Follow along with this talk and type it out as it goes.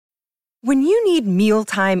When you need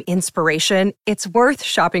mealtime inspiration, it's worth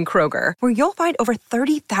shopping Kroger, where you'll find over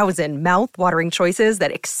 30,000 mouth-watering choices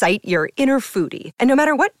that excite your inner foodie. And no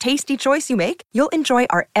matter what tasty choice you make, you'll enjoy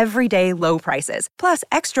our everyday low prices, plus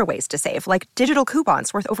extra ways to save, like digital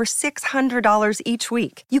coupons worth over $600 each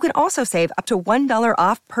week. You can also save up to $1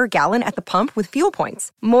 off per gallon at the pump with fuel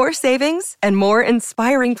points. More savings and more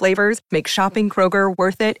inspiring flavors make shopping Kroger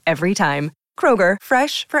worth it every time. Kroger,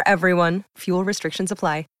 fresh for everyone. Fuel restrictions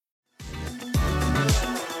apply.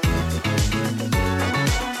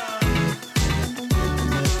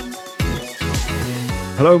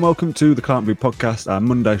 Hello and welcome to the Can't Be Podcast. Our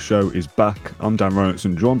Monday show is back. I'm Dan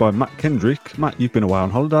Robertson, joined by Matt Kendrick. Matt, you've been away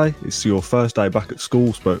on holiday. It's your first day back at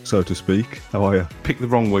school, so to speak. How are you? Picked the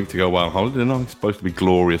wrong week to go away on holiday, didn't I? It's supposed to be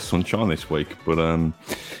glorious sunshine this week, but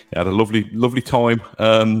had a lovely time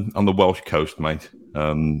on the Welsh coast, mate.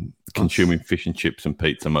 Consuming fish and chips and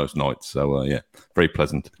pizza most nights. So, very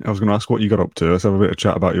pleasant. I was going to ask what you got up to. Let's have a bit of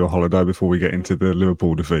chat about your holiday before we get into the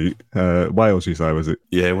Liverpool defeat. Wales, you say, was it?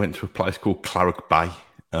 Yeah, I went to a place called Claret Bay.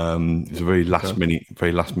 It was a very last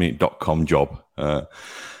minute .com job. And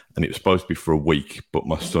it was supposed to be for a week, but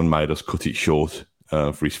my son made us cut it short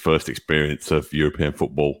for his first experience of European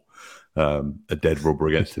football. A dead rubber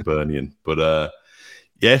against Hibernian. But,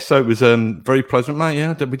 so it was very pleasant, mate.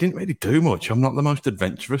 Yeah, we didn't really do much. I'm not the most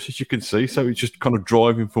adventurous, as you can see. So it's just kind of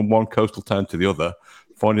driving from one coastal town to the other,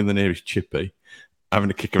 finding the nearest chippy, having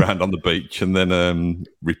to kick around on the beach, and then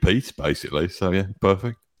repeat, basically. So, yeah,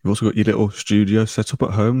 perfect. You've also got your little studio set up at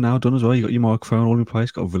home now done as well. You got your microphone all in place,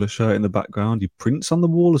 got a Villa shirt in the background, your prints on the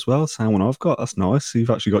wall as well. Same one I've got. That's nice. So you've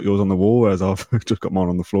actually got yours on the wall, whereas I've just got mine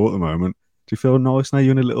on the floor at the moment. Do you feel nice now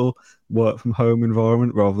you're in a little work from home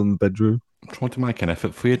environment rather than the bedroom? I'm trying to make an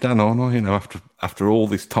effort for you, Dan, aren't I? You know, after all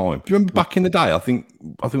this time. Do you remember back in the day? I think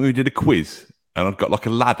we did a quiz and I'd got like a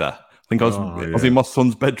ladder. I was in my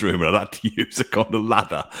son's bedroom and I had to use a kind of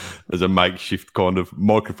ladder as a makeshift kind of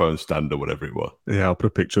microphone stand or whatever it was. Yeah, I'll put a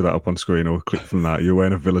picture of that up on screen or a clip from that. You're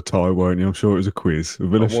wearing a Villa tie, weren't you? I'm sure it was a quiz. A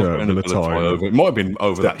Villa shirt, a Villa tie. It might have been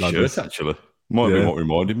over that shirt, actually. Might have been what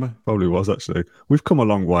reminded me. Probably was, actually. We've come a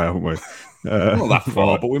long way, haven't we? Not that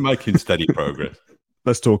far, but we're making steady progress.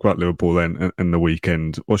 Let's talk about Liverpool then and the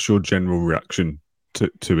weekend. What's your general reaction to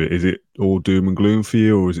it? Is it all doom and gloom for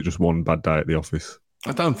you, or is it just one bad day at the office?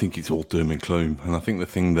 I don't think it's all doom and gloom, and I think the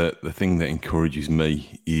thing that encourages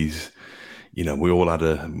me is, you know, we all had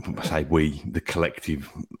the collective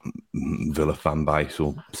Villa fan base,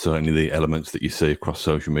 or certainly the elements that you see across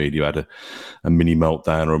social media, had a mini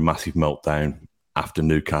meltdown or a massive meltdown after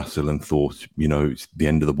Newcastle and thought, you know, it's the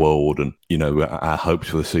end of the world, and, you know, our hopes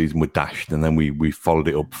for the season were dashed, and then we followed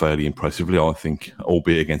it up fairly impressively, I think,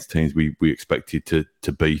 albeit against teams we expected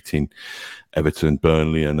to beat in Everton,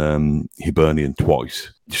 Burnley and Hibernian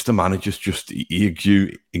twice. Just the manager's he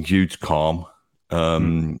exudes calm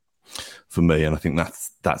for me, and I think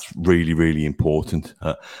that's really, really important.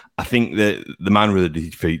 I think that the manner of the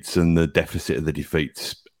defeats and the deficit of the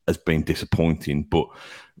defeats has been disappointing, but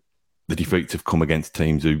the defeats have come against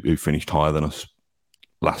teams who finished higher than us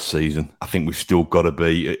last season. I think we've still got to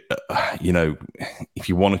be, you know, if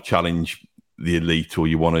you want to challenge the elite or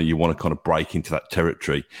you want to kind of break into that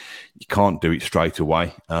territory, you can't do it straight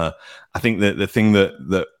away. I think that the thing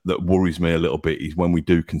that worries me a little bit is when we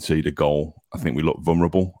do concede a goal, I think we look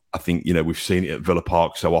vulnerable. I think, you know, we've seen it at Villa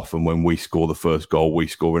Park so often. When we score the first goal, we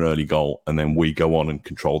score an early goal, and then we go on and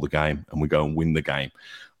control the game and we go and win the game.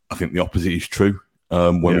 I think the opposite is true.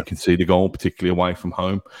 When we concede a goal, particularly away from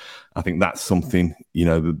home, I think that's something, you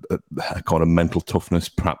know, a kind of mental toughness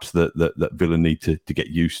perhaps that Villa need to get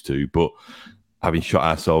used to. But having shot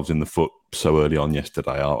ourselves in the foot so early on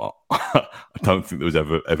yesterday, I don't think there was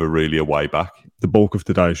ever really a way back. The bulk of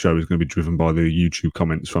today's show is going to be driven by the YouTube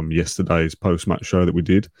comments from yesterday's post-match show that we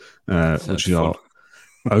did, which are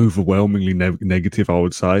overwhelmingly negative, I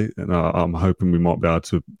would say. And I'm hoping we might be able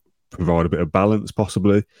to provide a bit of balance,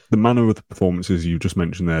 possibly. The manner of the performances you just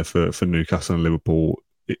mentioned there for Newcastle and Liverpool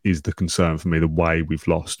is the concern for me, the way we've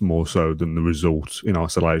lost more so than the result in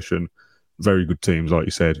isolation. Very good teams, like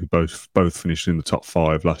you said, who both finished in the top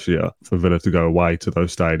 5 last year. For Villa to go away to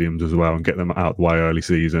those stadiums as well and get them out of the way early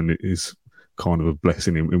season is kind of a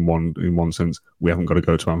blessing in one sense. We haven't got to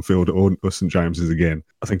go to Anfield or St James's again.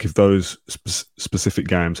 I think if those specific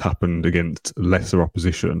games happened against lesser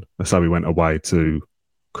opposition, let's say we went away to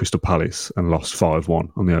Crystal Palace and lost 5-1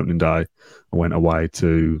 on the opening day, I went away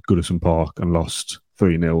to Goodison Park and lost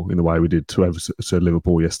 3-0 in the way we did to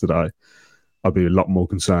Liverpool yesterday, I'd be a lot more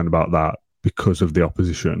concerned about that because of the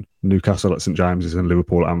opposition. Newcastle at St James's and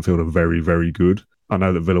Liverpool at Anfield are very, very good. I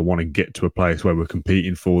know that Villa want to get to a place where we're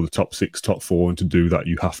competing for the top 6, top 4, and to do that,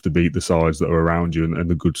 you have to beat the sides that are around you and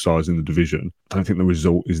the good sides in the division. I don't think the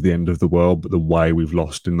result is the end of the world, but the way we've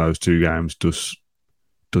lost in those 2 games does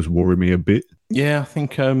worry me a bit. Yeah, I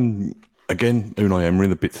think, again, Unai Emery,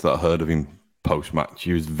 the bits that I heard of him post-match,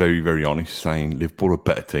 he was very, very honest, saying Liverpool are a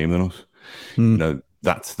better team than us. You know,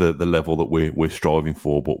 that's the level that we're striving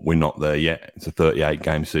for, but we're not there yet. It's a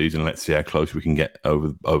 38-game season. Let's see how close we can get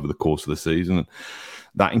over the course of the season. And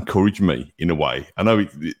that encouraged me in a way. I know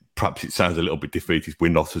perhaps it sounds a little bit defeatist. We're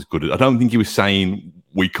not as good as... I don't think he was saying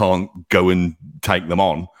we can't go and take them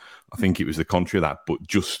on. I think it was the contrary of that. But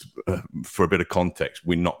just for a bit of context,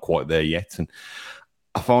 we're not quite there yet. And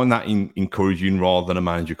I find that encouraging rather than a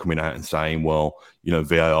manager coming out and saying, well, you know,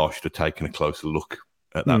 VAR should have taken a closer look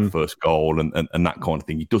at that first goal and that kind of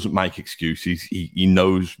thing. He doesn't make excuses. He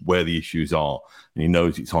knows where the issues are and he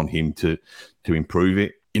knows it's on him to improve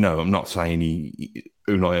it. You know, I'm not saying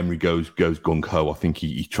Unai Emery goes gung-ho. I think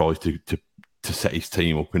he tries to set his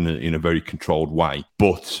team up in a very controlled way.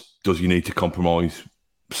 But does he need to compromise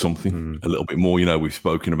something a little bit more? You know, we've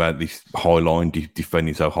spoken about this high line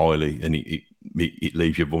defending so highly and it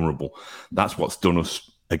leaves you vulnerable. That's what's done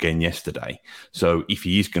us again yesterday. So if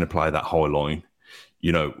he is going to play that high line,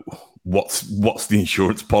 you know, what's the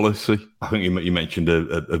insurance policy? I think you mentioned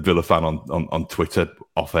a Villa fan on Twitter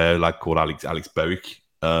off air, like called Alex Berwick.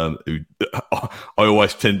 Who I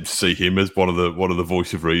always tend to see him as one of the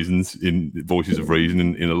voices of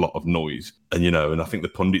reason in a lot of noise. And you know, and I think the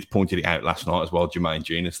pundits pointed it out last night as well, Jermaine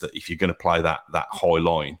Genius, that if you're going to play that high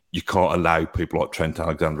line, you can't allow people like Trent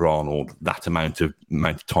Alexander-Arnold that amount of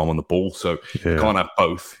time on the ball. So you can't have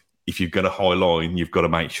both. If you've got a high line, you've got to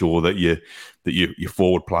make sure that your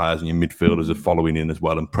forward players and your midfielders are following in as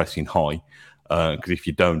well and pressing high. Because if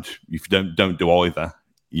you don't do either,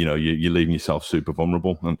 you know, you're leaving yourself super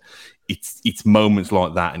vulnerable. And it's moments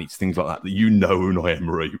like that and it's things like that you know Unai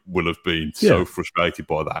Emery will have been so frustrated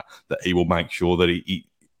by that he will make sure that he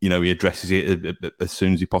addresses it as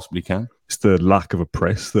soon as he possibly can. It's the lack of a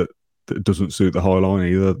press that doesn't suit the high line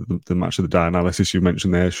either. The match of the day analysis you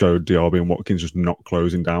mentioned there showed Diaby and Watkins just not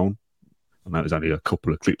closing down. And that was only a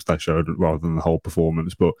couple of clips they showed rather than the whole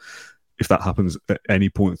performance. But if that happens at any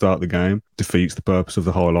point throughout the game, defeats the purpose of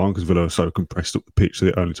the high line because Villa are so compressed up the pitch that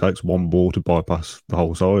it only takes one ball to bypass the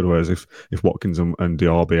whole side. Whereas if Watkins and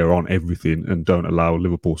Diaby are on everything and don't allow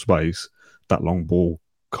Liverpool space, that long ball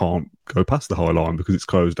can't go past the high line because it's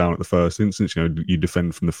closed down at the first instance. You know, you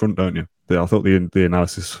defend from the front, don't you? I thought the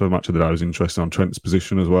analysis for the match of the day was interesting on Trent's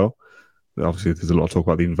position as well. Obviously, there's a lot of talk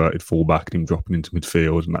about the inverted fullback and him dropping into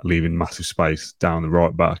midfield and that leaving massive space down the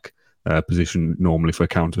right back position normally for a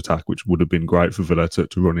counter-attack, which would have been great for Villa to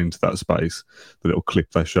run into that space. The little clip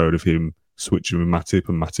they showed of him switching with Matip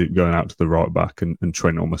and Matip going out to the right back and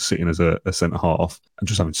Trent almost sitting as a centre-half and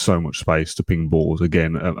just having so much space to ping balls.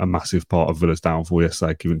 Again, a massive part of Villa's downfall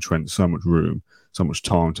yesterday, giving Trent so much room, so much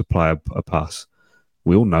time to play a pass.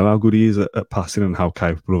 We all know how good he is at passing and how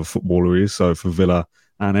capable of a footballer he is. So for Villa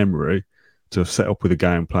and Emery to have set up with a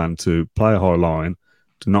game plan to play a high line,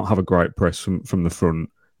 to not have a great press from the front,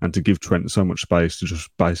 and to give Trent so much space to just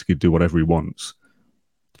basically do whatever he wants,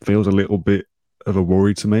 feels a little bit of a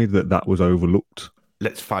worry to me that was overlooked.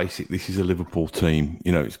 Let's face it, this is a Liverpool team.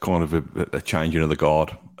 You know, it's kind of a changing of the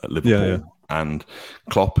guard at Liverpool. Yeah. And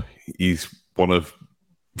Klopp is one of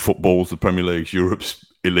football's, the Premier League's, Europe's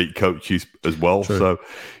elite coaches as well. True. So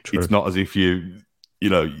it's not as if you're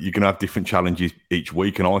going to have different challenges each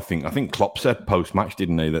week. And I think Klopp said post-match,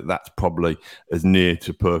 didn't he, that's probably as near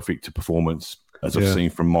to perfect a performance as I've seen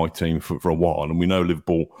from my team for a while. And we know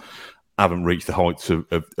Liverpool haven't reached the heights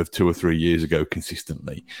of 2 or 3 years ago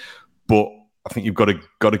consistently. But I think you've got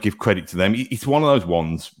to give credit to them. It's one of those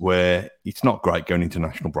ones where it's not great going into an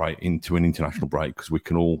international break because we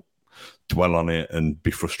can all dwell on it and be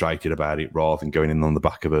frustrated about it rather than going in on the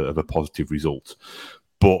back of a positive result.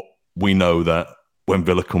 But we know that when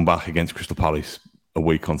Villa come back against Crystal Palace a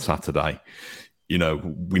week on Saturday, you know,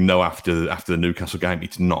 we know after the Newcastle game,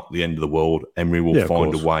 it's not the end of the world. Emery will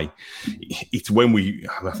find a way. It's when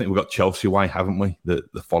I think we've got Chelsea away, haven't we? The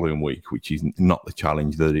following week, which is not the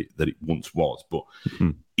challenge that it once was, but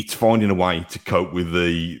it's finding a way to cope with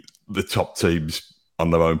the top teams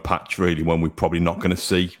on their own patch, really, when we're probably not going to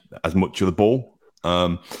see as much of the ball.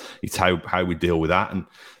 It's how we deal with that. And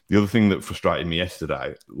the other thing that frustrated me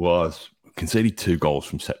yesterday was conceded 2 goals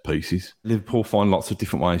from set pieces. Liverpool find lots of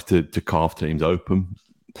different ways to carve teams open,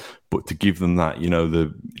 but to give them that,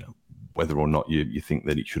 whether or not you think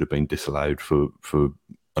that it should have been disallowed for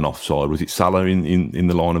an offside. Was it Salah in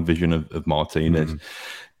the line of vision of Martinez?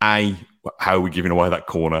 How are we giving away that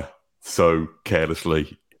corner so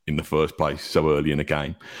carelessly in the first place so early in the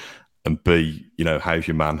game? And B, how's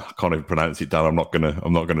your man? I can't even pronounce it, Dan. I'm not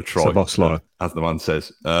gonna try. Szoboszlai. As the man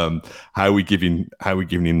says. How are we giving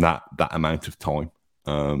him that amount of time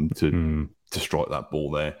to strike that ball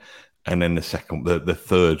there? And then the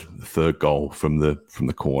third goal from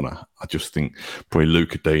the corner. I just think probably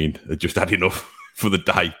Luca Dean had just had enough for the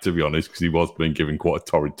day, to be honest, because he was being given quite a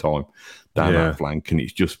torrid time down that flank, and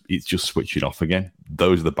it's just switching off again.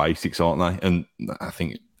 Those are the basics, aren't they? And I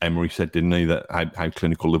think Emery said, didn't he, that how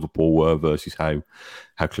clinical Liverpool were versus how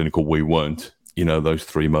clinical we weren't. Those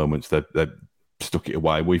 3 moments they stuck it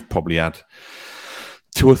away. We've probably had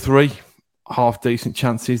 2 or 3 half decent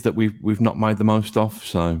chances that we've not made the most of.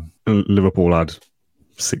 So Liverpool had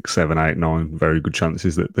 6, 7, 8, 9 very good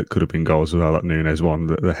chances that could have been goals as well. That Nunes one,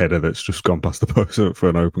 the header that's just gone past the post for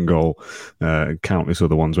an open goal, countless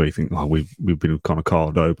other ones where you think, we've been kind of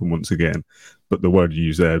carved open once again. But the word you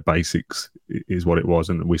use there, basics, is what it was.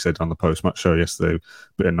 And we said on the post-match show yesterday, a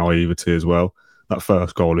bit of naivety as well. That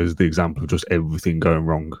first goal is the example of just everything going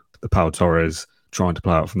wrong. The Pau Torres trying to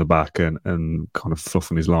play out from the back and kind of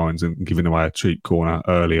fluffing his lines and giving away a cheap corner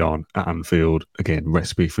early on at Anfield. Again,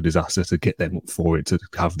 recipe for disaster to get them up for it, to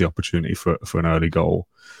have the opportunity for an early goal.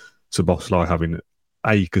 Szoboszlai having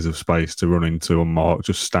acres of space to run into unmarked,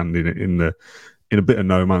 just standing in a bit of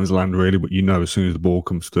no man's land, really. But as soon as the ball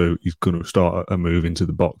comes through, he's going to start a move into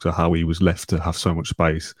the box. Or how he was left to have so much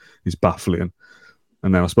space is baffling.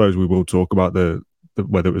 And then I suppose we will talk about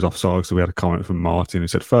whether it was offside. So we had a comment from Martin who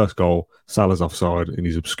said, first goal, Salah's offside and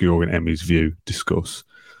he's obscuring Emmy's view. Discuss.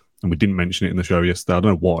 And we didn't mention it in the show yesterday. I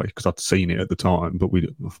don't know why, because I'd seen it at the time, but we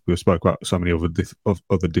spoke about so many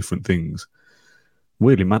other different things.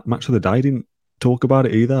 Weirdly, Match of the Day didn't talk about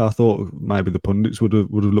it either. I thought maybe the pundits would have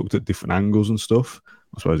looked at different angles and stuff.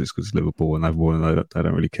 I suppose it's because it's Liverpool and they've won and they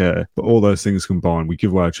don't really care. But all those things combined, we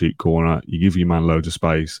give away a cheap corner, you give your man loads of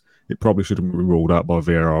space. It probably should have been ruled out by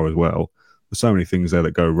VAR as well. There's so many things there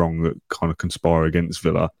that go wrong that kind of conspire against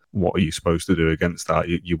Villa. What are you supposed to do against that?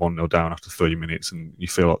 You're 1-0 down after 3 minutes and you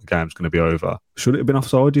feel like the game's going to be over. Should it have been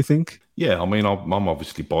offside, do you think? Yeah, I mean, I'm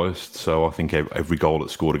obviously biased, so I think every goal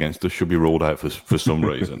that's scored against us should be ruled out for some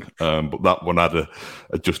reason. But that one had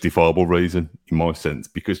a justifiable reason, in my sense,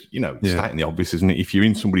 because, stating the obvious, isn't it? If you're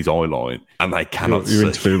in somebody's eye line and they cannot you're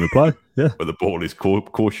interfering with play, but the ball is caught,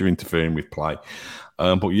 of course you're interfering with play.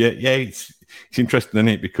 But it's interesting, isn't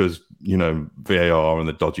it? Because, VAR and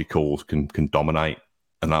the dodgy calls can dominate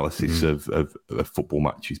analysis of football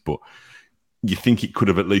matches, but you think it could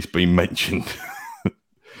have at least been mentioned.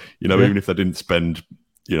 Even if they didn't spend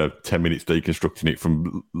 10 minutes deconstructing it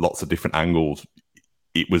from lots of different angles,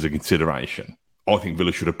 it was a consideration. I think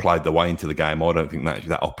Villa should have played their way into the game. I don't think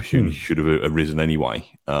that opportunity should have arisen anyway.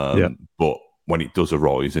 But when it does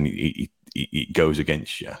arise and it goes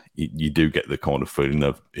against you, you do get the kind of feeling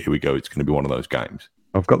of, here we go, it's going to be one of those games.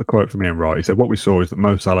 I've got the quote from Ian Wright. He said, what we saw is that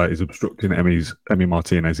Mo Salah is obstructing Emi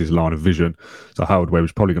Martinez's line of vision. So Howard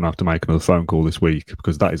Webb's probably going to have to make another phone call this week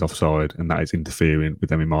because that is offside and that is interfering with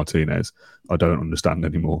Emi Martinez. I don't understand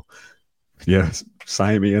anymore. Yes,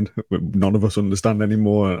 same, Ian. None of us understand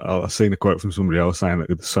anymore. I've seen a quote from somebody else saying that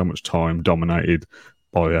there's so much time dominated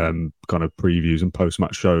by kind of previews and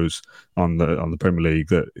post-match shows on the Premier League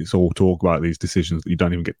that it's all talk about these decisions that you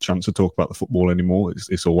don't even get a chance to talk about the football anymore.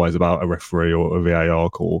 It's always about a referee or a VAR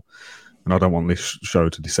call. And I don't want this show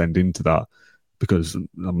to descend into that because I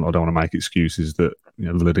don't want to make excuses that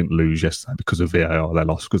Villa didn't lose yesterday because of VAR. They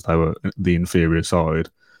lost because they were the inferior side.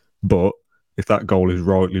 But if that goal is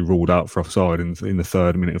rightly ruled out for offside in the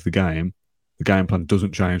 3rd minute of the game plan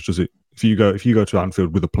doesn't change, does it? If you go to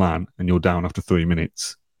Anfield with a plan and you're down after 3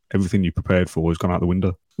 minutes, everything you prepared for has gone out the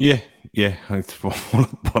window. Yeah, it's one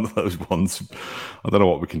of those ones. I don't know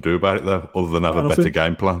what we can do about it though, other than have a better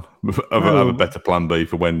game plan, have a better plan B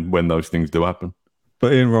for when those things do happen.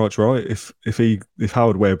 But Ian Wright's right. If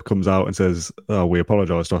Howard Webb comes out and says, "Oh, we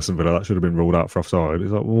apologise to Aston Villa, that should have been ruled out for offside,"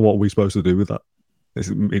 it's like, well, what are we supposed to do with that?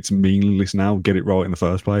 It's meaningless now. Get it right in the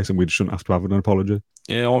first place, and we shouldn't have to have an apology.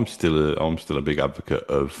 Yeah, I'm still a big advocate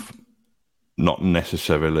of not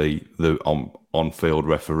necessarily the on-field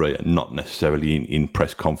referee, and not necessarily in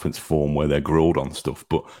press conference form where they're grilled on stuff,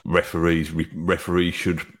 but referees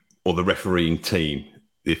should, or the refereeing team,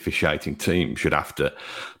 the officiating team should have to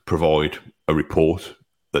provide a report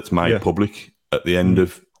that's made public at the end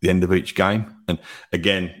of each game. And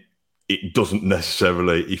again, it doesn't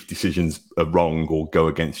necessarily, if decisions are wrong or go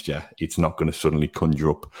against you, it's not going to suddenly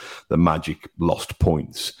conjure up the magic lost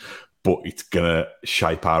points, but it's going to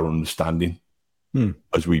shape our understanding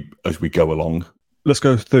as we go along. let's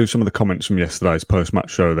go through some of the comments from yesterday's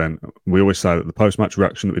post-match show then. We always say that the post-match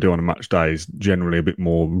reaction that we do on a match day is generally a bit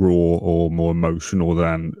more raw or more emotional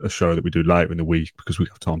than a show that we do later in the week because we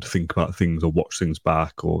have time to think about things or watch things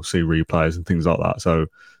back or see replays and things like that. So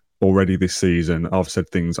already this season, I've said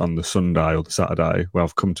things on the Sunday or the Saturday where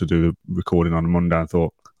I've come to do the recording on a Monday and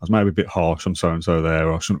thought, I was maybe a bit harsh on so-and-so there,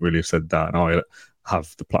 or I shouldn't really have said that. And I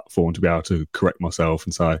have the platform to be able to correct myself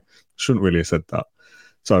and say, shouldn't really have said that.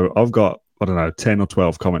 So I've got, I don't know, 10 or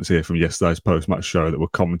 12 comments here from yesterday's post-match show that were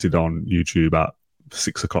commented on YouTube at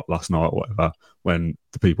 6 o'clock last night or whatever, when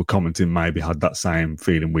the people commenting maybe had that same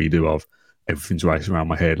feeling we do of everything's racing around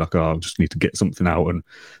my head, like, oh, I just need to get something out. And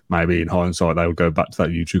maybe in hindsight, they would go back to that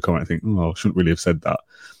YouTube comment and think, oh, I shouldn't really have said that.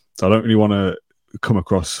 So I don't really want to come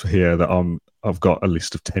across here that I've got a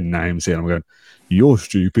list of 10 names here and I'm going, you're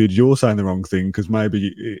stupid, you're saying the wrong thing, because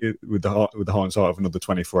maybe with the hindsight of another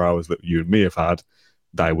 24 hours that you and me have had,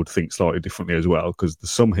 they would think slightly differently as well, because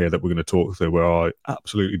there's some here that we're going to talk through where I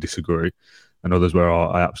absolutely disagree and others where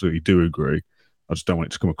I absolutely do agree. I just don't want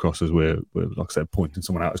it to come across as we're like I said, pointing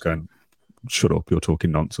someone out as going, shut up, you're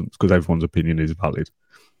talking nonsense, because everyone's opinion is valid.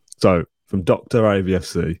 So from Dr.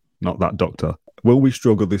 AVFC, not that doctor, will we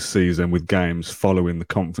struggle this season with games following the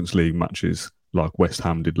Conference League matches like West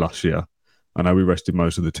Ham did last year? I know we rested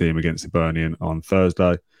most of the team against Hibernian on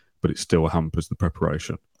Thursday, but it still hampers the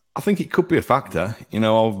preparation. I think it could be a factor. You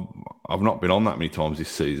know, I've not been on that many times this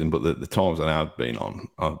season, but the times I have been on,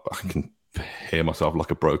 I can hear myself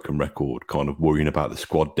like a broken record, kind of worrying about the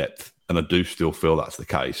squad depth. And I do still feel that's the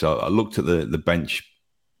case. So I looked at the bench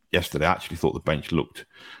yesterday. I actually thought the bench looked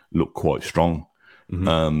quite strong.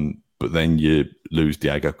 Mm-hmm. But then you lose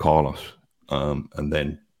Diego Carlos. And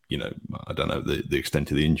then, you know, I don't know the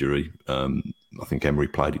extent of the injury. I think Emery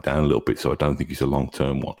played it down a little bit, so I don't think it's a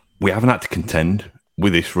long-term one. We haven't had to contend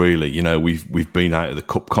with this, really. You know, we've been out of the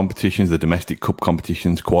cup competitions, the domestic cup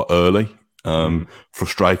competitions, quite early,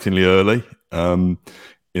 frustratingly early,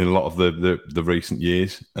 in a lot of the recent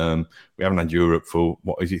years. We haven't had Europe for,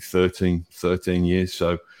 13 years.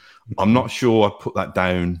 So I'm not sure I'd put that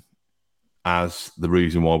down as the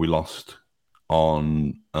reason why we lost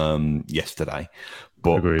on yesterday.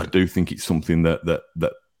 But agreed. I do think it's something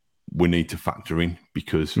that we need to factor in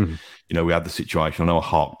because, you know, we had the situation, I know I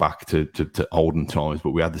hark back to olden times,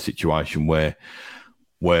 but we had the situation where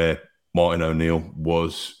Martin O'Neill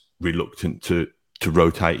was reluctant to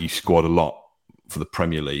rotate his squad a lot for the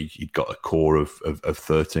Premier League. He'd got a core of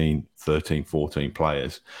 13, 14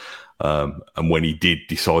 players. And when he did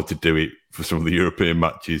decide to do it for some of the European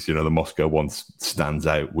matches, you know, the Moscow one stands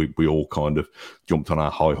out. We all kind of jumped on our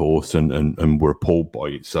high horse and were appalled by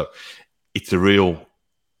it. So it's a real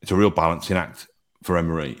balancing act for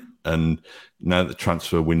Emery. And now that the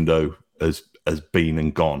transfer window has been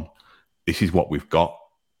and gone, this is what we've got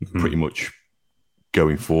pretty much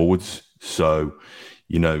going forwards. So,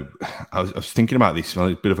 you know, I was thinking about this.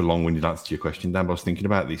 A bit of a long-winded answer to your question, Dan, but I was thinking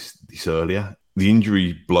about this earlier. The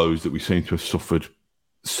injury blows that we seem to have suffered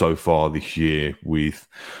so far this year with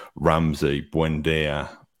Ramsey, Buendia,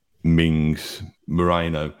 Mings,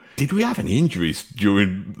 Moreno. Did we have any injuries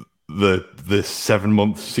during the 6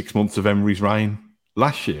 months of Emery's reign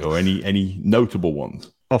last year, or any notable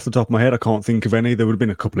ones? Off the top of my head, I can't think of any. There would have been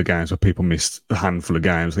a couple of games where people missed a handful of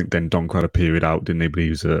games. I think then Donk had a period out, didn't he? But he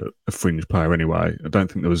was a fringe player anyway. I don't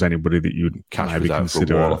think there was anybody that you would maybe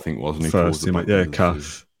consider for a while, I think, wasn't he? First team. Yeah,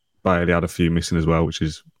 Cash. Bailey had a few missing as well, which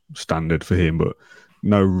is standard for him, but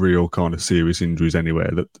no real kind of serious injuries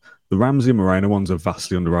anywhere. That the Ramsey and Moreno ones are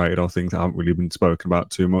vastly underrated, I think, that haven't really been spoken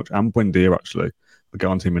about too much. And Buendia, actually. I'll get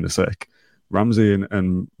on to him in a sec. Ramsey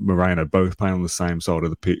and Moreno both playing on the same side of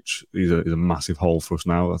the pitch. He's a massive hole for us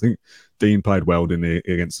now. I think Dean played well, didn't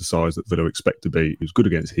he, against the sides that Villa expect to be. He was good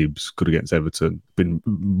against Hibs, good against Everton, been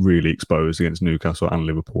really exposed against Newcastle and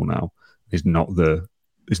Liverpool now. He's not the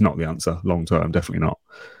answer long term, definitely not.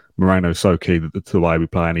 Moreno's so key to the way we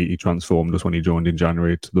play, and he transformed us when he joined in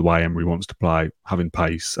January to the way Emery wants to play. Having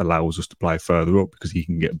pace allows us to play further up because he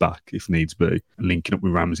can get back if needs be. Linking up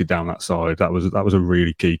with Ramsey down that side, that was a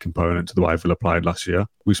really key component to the way Villa played last year.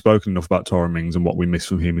 We've spoken enough about Tyrone Mings and what we miss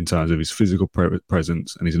from him in terms of his physical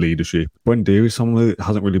presence and his leadership. Buendia is someone that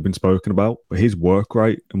hasn't really been spoken about, but his work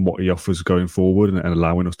rate and what he offers going forward and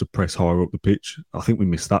allowing us to press higher up the pitch, I think we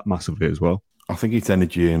miss that massively as well. I think it's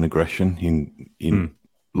energy and aggression in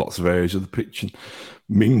lots of areas of the pitch. And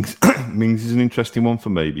Mings is an interesting one for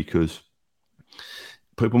me because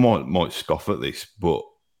people might scoff at this, but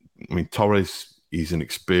I mean, Torres is an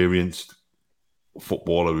experienced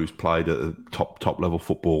footballer who's played at a top level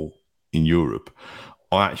football in Europe.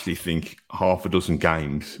 I actually think half a dozen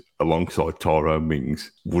games alongside Tyrone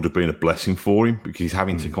Mings would have been a blessing for him because he's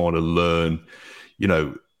having to kind of learn, you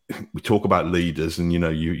know, we talk about leaders, and, you know,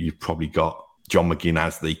 you've probably got John McGinn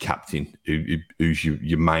as the captain, who's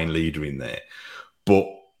your main leader in there. But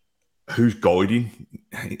who's guiding?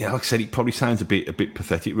 Like I said, it probably sounds a bit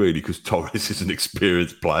pathetic, really, because Torres is an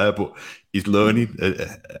experienced player, but he's learning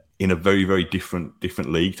in a very, very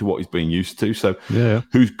different league to what he's been used to. So,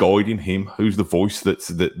 who's guiding him? Who's the voice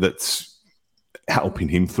that's helping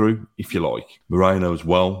him through, if you like? Moreno as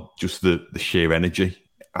well, just the sheer energy.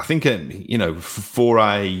 I think, you know, for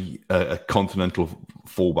a continental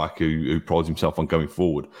fullback who prides himself on going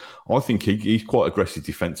forward, I think he's quite aggressive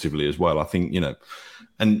defensively as well. I think, you know,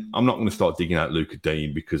 and I'm not going to start digging out Luca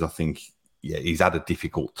Dean, because I think, he's had a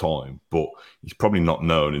difficult time, but he's probably not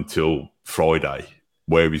known until Friday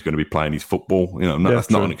where he's going to be playing his football. You know, that's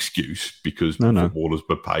not an excuse, because footballers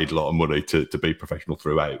were paid a lot of money to be professional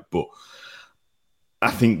throughout. But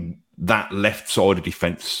I think that left side of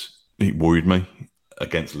defence, it worried me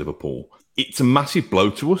against Liverpool. It's a massive blow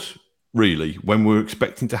to us, really, when we're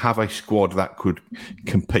expecting to have a squad that could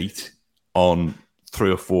compete on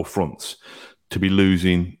 3 or 4 fronts, to be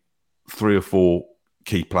losing 3 or 4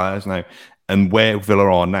 key players now. And where Villa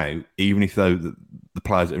are now, even if the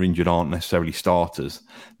players that are injured aren't necessarily starters,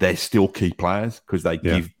 they're still key players, because they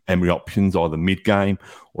give Emery options either mid-game,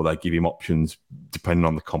 or they give him options depending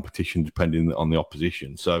on the competition, depending on the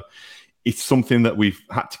opposition. So it's something that we've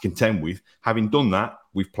had to contend with. Having done that,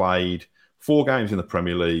 we've played 4 games in the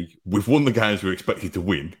Premier League. We've won the games we were expected to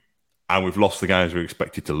win, and we've lost the games we were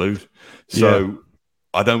expected to lose. So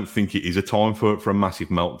I don't think it is a time for a massive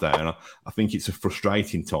meltdown. I think it's a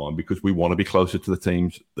frustrating time, because we want to be closer to the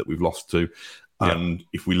teams that we've lost to. And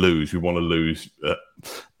if we lose, we want to lose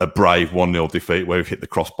a brave 1-0 defeat where we've hit the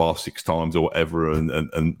crossbar 6 times or whatever,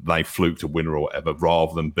 and they fluked a winner or whatever,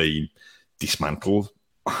 rather than being dismantled.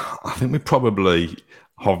 I think we're probably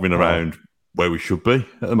hovering around where we should be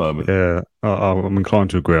at the moment. Yeah, I'm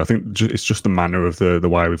inclined to agree. I think it's just the manner of the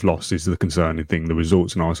way we've lost is the concerning thing. The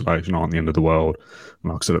results in isolation aren't the end of the world.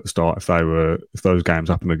 And like I said at the start, if those games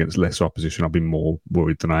happened against lesser opposition, I'd be more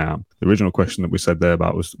worried than I am. The original question that we said there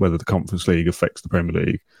about was whether the Conference League affects the Premier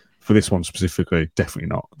League. For this one specifically, definitely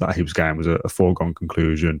not. That Hibs game was a foregone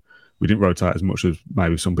conclusion. We didn't rotate as much as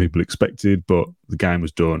maybe some people expected, but the game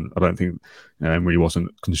was done. I don't think Emery wasn't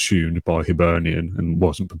consumed by Hibernian and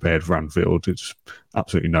wasn't prepared for Anfield. It's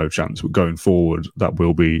absolutely no chance. But going forward, that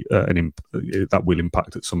will be that will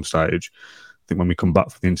impact at some stage. I think when we come back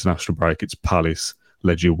for the international break, it's Palace,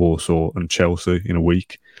 Legia Warsaw, and Chelsea in a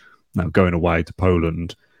week. Now going away to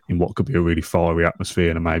Poland in what could be a really fiery atmosphere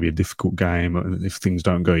and maybe a difficult game, and if things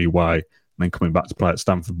don't go your way, and then coming back to play at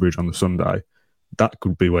Stamford Bridge on the Sunday. That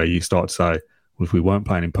could be where you start to say, well, if we weren't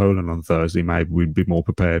playing in Poland on Thursday, maybe we'd be more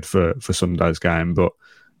prepared for Sunday's game. But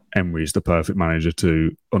Emery is the perfect manager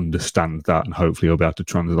to understand that, and hopefully he'll be able to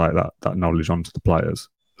translate that knowledge onto the players.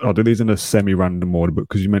 I'll do these in a semi-random order, but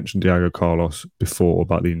because you mentioned Diego Carlos before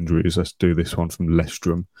about the injuries, let's do this one from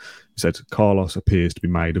Lestrom. He said, Carlos appears to be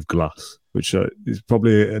made of glass, which is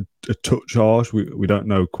probably a touch harsh. We don't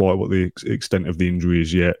know quite what the extent of the injury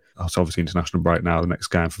is yet. It's obviously international break now. The next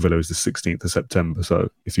game for Villa is the 16th of September.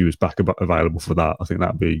 So if he was back available for that, I think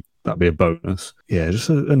that'd be a bonus. Yeah, just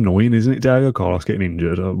annoying, isn't it? Diego Carlos getting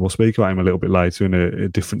injured. We'll speak about him a little bit later in a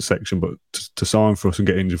different section, but to sign for us and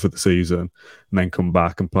get injured for the season and then come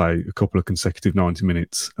back and play a couple of consecutive 90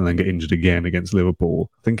 minutes and then get injured again against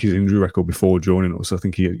Liverpool. I think his injury record before joining us, I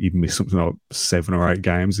think he missed something like 7 or 8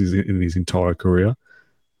 games in his entire career.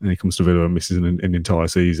 And he comes to Villa and misses an entire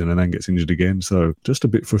season and then gets injured again. So just a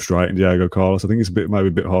bit frustrating, Diego Carlos. I think it's maybe a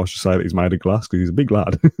bit harsh to say that he's made of glass because he's a big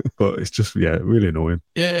lad. But it's just, really annoying.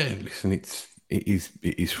 Yeah, listen, it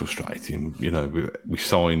is frustrating. You know, we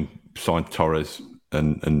signed Torres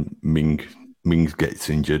and Mings gets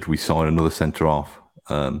injured. We sign another centre half.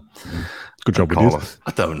 Good job, Carlos.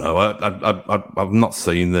 I don't know. I've not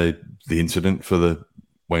seen the incident for the.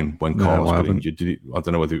 When Carlos got injured, I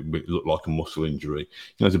don't know whether it looked like a muscle injury. You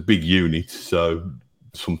know, it's a big unit, so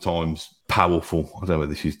sometimes powerful. I don't know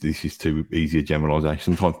whether this is too easy a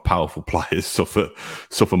generalisation. Sometimes powerful players suffer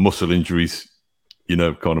muscle injuries, you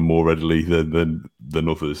know, kind of more readily than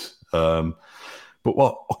others. But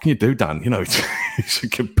what can you do, Dan? You know, it's a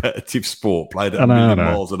competitive sport played at a million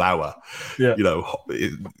miles an hour. Yeah. You know,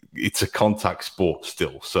 it's a contact sport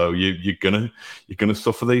still. So you're gonna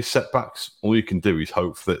suffer these setbacks. All you can do is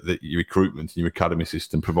hope that your recruitment and your academy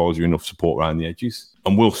system provides you enough support around the edges.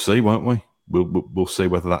 And we'll see, won't we? We'll see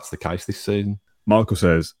whether that's the case this season. Michael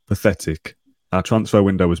says, pathetic. Our transfer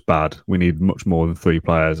window was bad. We need much more than 3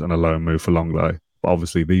 players and a loan move for Longley. But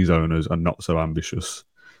obviously these owners are not so ambitious.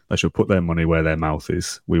 They should put their money where their mouth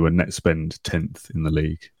is. We were net spend 10th in the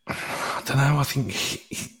league. I don't know. I think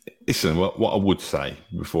Listen, what I would say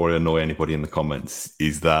before I annoy anybody in the comments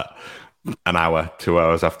is that an hour, 2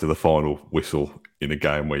 hours after the final whistle in a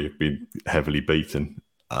game where you've been heavily beaten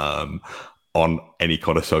on any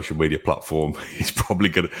kind of social media platform is probably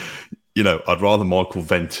going to, I'd rather Michael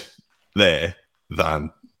vent there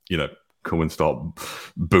than, come and start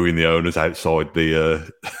booing the owners outside the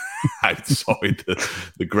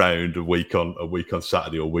the ground a week on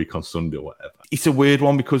Saturday or a week on Sunday or whatever. It's a weird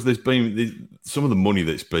one because there's some of the money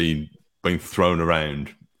that's been thrown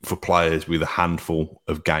around for players with a handful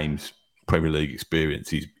of games Premier League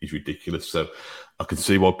experience is ridiculous. So I can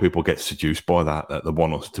see why people get seduced by that they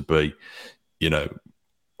want us to be,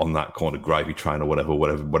 on that kind of gravy train or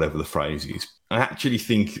whatever the phrase is. I actually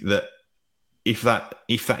think that if that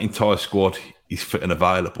entire squad is fit and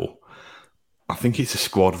available, I think it's a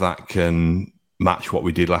squad that can match what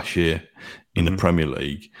we did last year in the Premier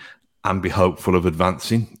League and be hopeful of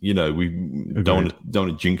advancing. We don't want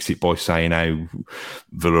to jinx it by saying how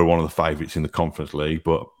Villa are one of the favourites in the Conference League,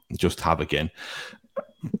 but just have again.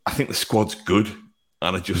 I think the squad's good,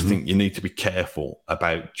 and I just think you need to be careful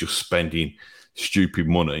about just spending stupid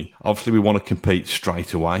money. Obviously, we want to compete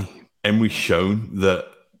straight away. Emery's shown that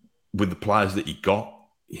with the players that he got,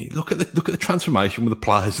 look at the transformation with the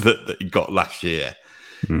players that he got last year.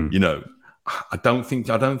 I don't think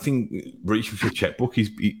reaching for a checkbook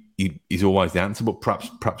is always the answer, but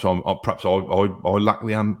perhaps I lack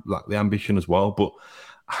the ambition as well. But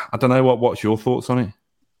I don't know what's your thoughts on it.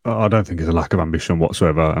 I don't think it's a lack of ambition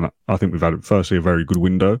whatsoever, and I think we've had firstly a very good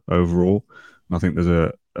window overall, and I think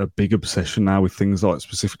there's a big obsession now with things like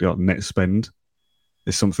specifically like net spend.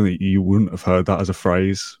 It's something that you wouldn't have heard that as a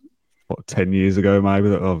phrase 10 years ago, maybe,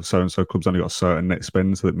 that so-and-so club's only got a certain net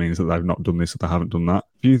spend, so that means that they've not done this or they haven't done that.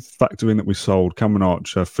 If you factor in that we sold Cameron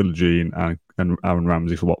Archer, Philogene and Aaron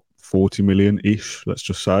Ramsey for 40 million-ish, let's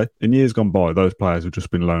just say. In years gone by, those players have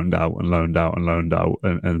just been loaned out and loaned out and loaned out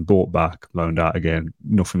and bought back, loaned out again.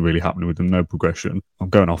 Nothing really happening with them, no progression. I'm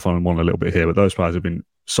going off on one a little bit here, but those players have been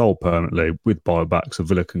sold permanently with buybacks, so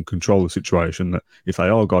Villa can control the situation that if they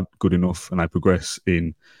are good enough and they progress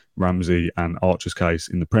in Ramsey and Archer's case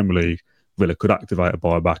in the Premier League, Villa could activate a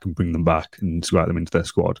buyback and bring them back and integrate them into their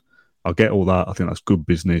squad. I get all that. I think that's good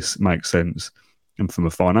business, makes sense. And from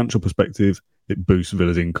a financial perspective, it boosts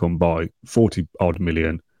Villa's income by 40 odd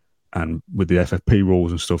million. And with the FFP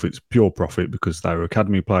rules and stuff, it's pure profit because they're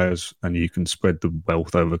academy players and you can spread the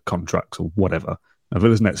wealth over contracts or whatever. Now,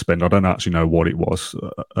 Villa's net spend, I don't actually know what it was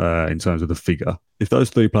in terms of the figure. If those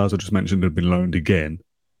three players I just mentioned had been loaned again,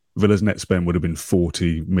 Villa's net spend would have been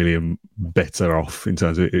 40 million better off in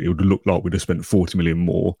terms of it would look like we'd have spent 40 million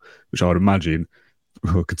more, which I would imagine,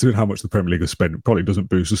 considering how much the Premier League has spent, probably doesn't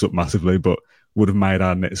boost us up massively, but would have made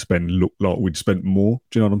our net spend look like we'd spent more.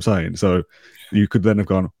 Do you know what I'm saying? So you could then have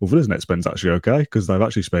gone, well, Villa's net spend's actually okay because they've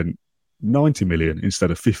actually spent 90 million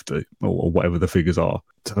instead of 50 or whatever the figures are.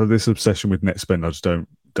 So this obsession with net spend, I just don't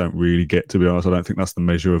really get, to be honest. I don't think that's the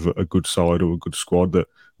measure of a good side or a good squad that,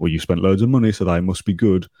 well, you spent loads of money, so they must be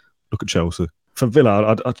good. Look at Chelsea. For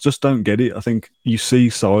Villa, I just don't get it. I think you see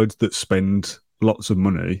sides that spend lots of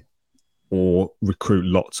money or recruit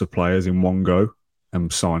lots of players in one go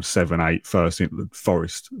and sign 7, 8 first.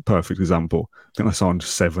 Forest, perfect example. I think they signed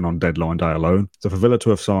 7 on deadline day alone. So for Villa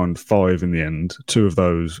to have signed 5 in the end, 2 of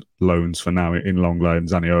those loans for now in Longley and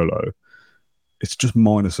Zaniolo, it's just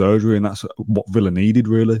minor surgery, and that's what Villa needed,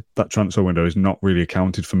 really. That transfer window is not really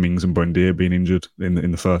accounted for Mings and Buendia being injured in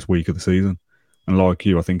the first week of the season. And like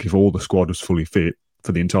you, I think if all the squad was fully fit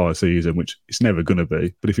for the entire season, which it's never going to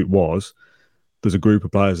be, but if it was, there's a group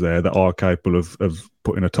of players there that are capable of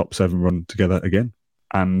putting a top 7 run together again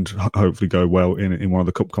and hopefully go well in one of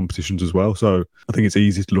the cup competitions as well. So I think it's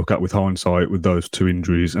easy to look at with hindsight with those 2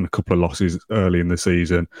 injuries and a couple of losses early in the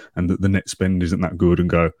season and that the net spend isn't that good and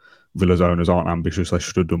go, Villa's owners aren't ambitious, they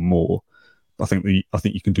should have done more. I think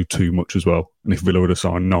you can do too much as well. And if Villa would have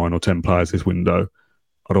signed 9 or 10 players this window,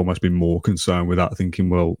 I'd almost be more concerned with that, thinking,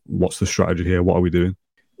 well, what's the strategy here? What are we doing?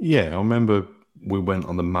 Yeah, I remember we went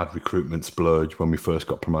on the mad recruitment splurge when we first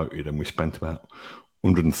got promoted and we spent about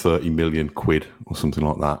 130 million quid or something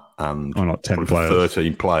like that. And like 10 players.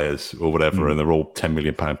 13 players or whatever, and they're all £10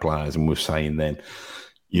 million players. And we're saying then,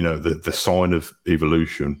 the sign of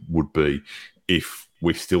evolution would be if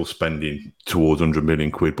we're still spending towards 100 million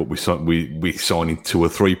quid, but we're signing 2 or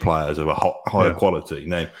 3 players of a higher quality.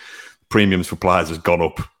 Now, premiums for players has gone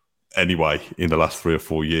up anyway in the last 3 or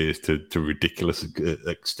 4 years to a ridiculous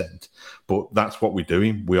extent. But that's what we're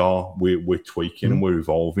doing. We're tweaking and we're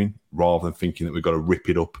evolving rather than thinking that we've got to rip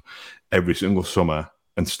it up every single summer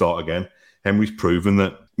and start again. Henry's proven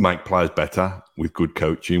that make players better with good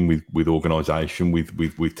coaching, with organisation,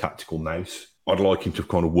 with tactical nous. I'd like him to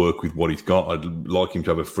kind of work with what he's got. I'd like him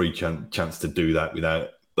to have a free chance to do that without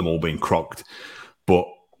them all being crocked. But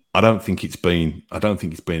I don't think it's been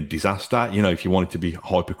a disaster. You know, if you wanted to be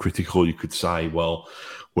hypercritical, you could say, well,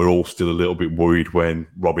 we're all still a little bit worried when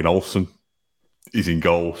Robin Olsen is in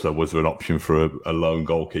goal. So was there an option for a lone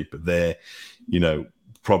goalkeeper there? You know,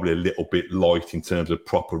 probably a little bit light in terms of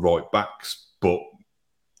proper right backs, but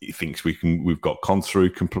he thinks we've got Consru,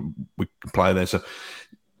 we can play there. So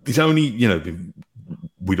there's only, you know,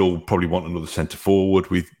 we'd all probably want another centre forward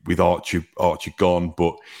with Archie gone,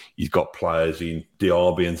 but he's got players in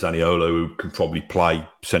Diaby and Zaniolo who can probably play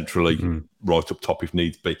centrally right up top if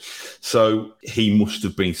needs be. So he must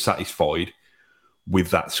have been satisfied with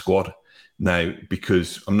that squad. Now,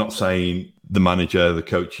 because I'm not saying the manager, the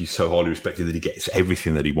coach, is so highly respected that he gets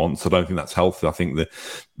everything that he wants. I don't think that's healthy. I think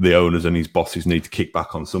the owners and his bosses need to kick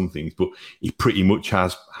back on some things, but he pretty much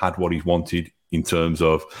has had what he's wanted in terms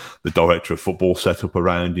of the director of football set up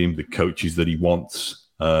around him, the coaches that he wants,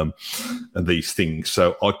 and these things.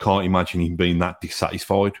 So I can't imagine him being that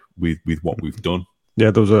dissatisfied with what we've done. Yeah,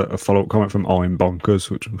 there was a follow-up comment from I'm Bonkers,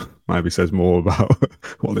 which maybe says more about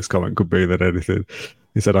what this comment could be than anything.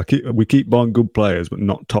 He said, we keep buying good players, but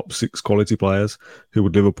not top 6 quality players. Who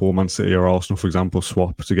would Liverpool, Man City or Arsenal, for example,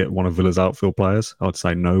 swap to get one of Villa's outfield players? I'd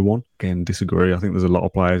say no one. Again, disagree. I think there's a lot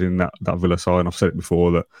of players in that Villa side, and I've said it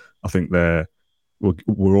before, that I think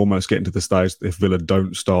we're almost getting to the stage that if Villa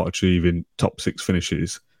don't start achieving top 6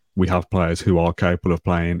 finishes, we have players who are capable of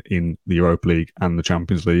playing in the Europa League and the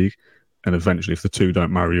Champions League. And eventually, if the two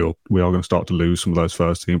don't marry up, we are going to start to lose some of those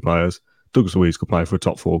first-team players. Douglas Luiz could play for a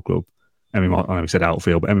top 4 club. I know he said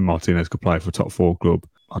outfield, but Emi Martinez could play for a top 4 club.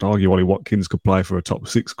 I'd argue Ollie Watkins could play for a top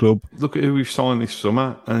 6 club. Look at who we've signed this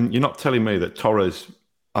summer, and you're not telling me that Torres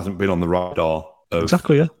hasn't been on the radar of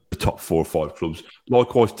the top 4 or 5 clubs.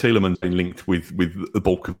 Likewise, Tielemans been linked with the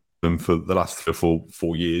bulk of them for the last 3 or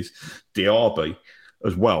 4 years. Diaby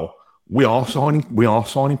as well. We are signing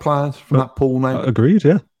players from that pool now. Agreed,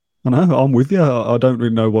 yeah. I know, I'm with you. I don't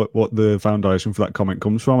really know what the foundation for that comment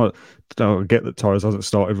comes from. I get that Torres hasn't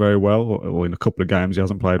started very well, or in a couple of games he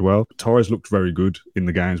hasn't played well. Torres looked very good in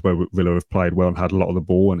the games where Villa have played well and had a lot of the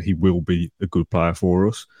ball, and he will be a good player for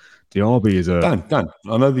us. Diaby is Dan,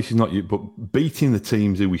 I know this is not you, but beating the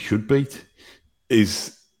teams who we should beat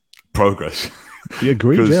is progress. You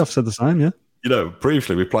agree? Yeah, I've said the same, yeah. You know,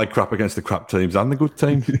 previously we played crap against the crap teams and the good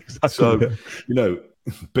teams. Exactly, so, yeah. You know,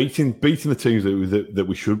 beating the teams that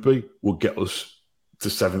we should be will get us to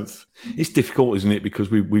 7th. It's difficult, isn't it? Because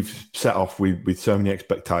we've set off with so many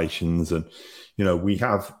expectations, and you know we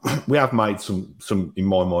have made some in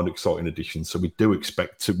my mind exciting additions. So we do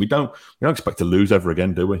expect to. We don't expect to lose ever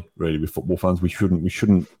again, do we? Really, with football fans, we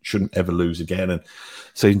shouldn't ever lose again. And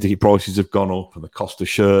season ticket prices have gone up, and the cost of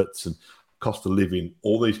shirts and cost of living,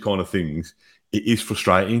 all these kind of things. It is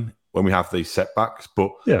frustrating when we have these setbacks,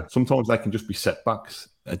 but sometimes they can just be setbacks.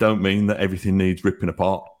 It don't mean that everything needs ripping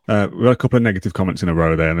apart. We had a couple of negative comments in a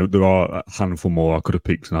row there, and there are a handful more I could have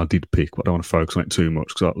picked, and I did pick, but I don't want to focus on it too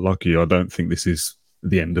much, because like you, I don't think this is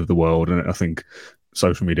the end of the world, and I think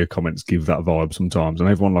social media comments give that vibe sometimes, and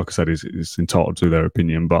everyone, like I said, is entitled to their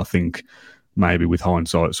opinion, but I think maybe with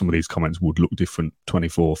hindsight, some of these comments would look different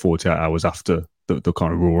 24, 48 hours after the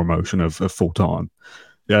kind of raw emotion of full time.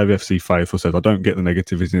 The AVFC Faithful says, I don't get the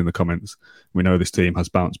negativity in the comments. We know this team has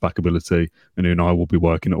bounce back ability, and Unai will be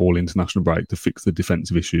working all international break to fix the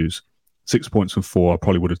defensive issues. 6 points from 4 I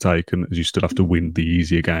probably would have taken, as you still have to win the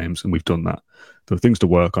easier games, and we've done that. There are things to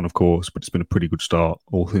work on, of course, but it's been a pretty good start,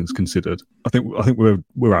 all things considered. I think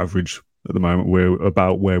we're average at the moment. We're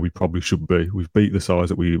about where we probably should be. We've beat the size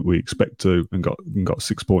that we expect to, and got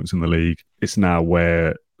 6 points in the league. It's now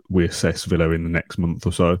where we assess Villa in the next month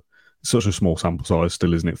or so. It's such a small sample size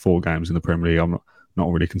still, isn't it? 4 games in the Premier League. I'm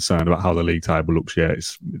not really concerned about how the league table looks yet.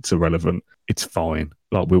 It's irrelevant. It's fine.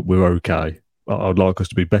 Like we're okay. I'd like us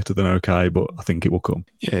to be better than okay, but I think it will come.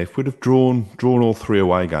 Yeah, if we'd have drawn all 3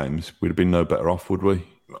 away games, we'd have been no better off, would we?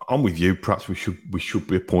 I'm with you. Perhaps we should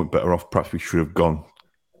be a point better off. Perhaps we should have gone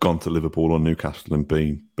to Liverpool or Newcastle and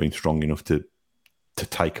been strong enough to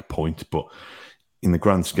take a point. But in the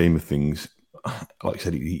grand scheme of things, like I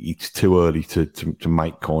said, it's too early to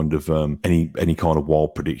make kind of any kind of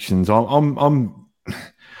wild predictions. I'm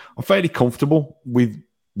fairly comfortable with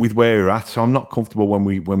where we're at. So I'm not comfortable when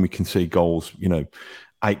we concede goals. You know,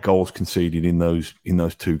 8 goals conceded in those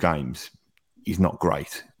 2 games is not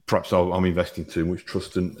great. Perhaps I'm investing too much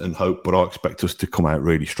trust and hope, but I expect us to come out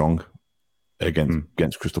really strong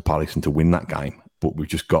against Crystal Palace and to win that game. But we've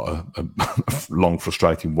just got a long,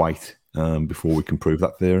 frustrating wait before we can prove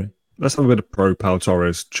that theory. Let's have a bit of pro Pau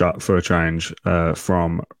Torres chat for a change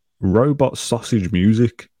from Robot Sausage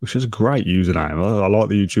Music, which is a great username. I like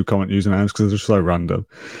the YouTube comment usernames because they're just so random.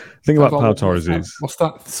 The thing about Pau Torres is... What's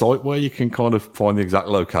that site where you can kind of find the exact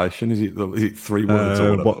location? Is it 3 words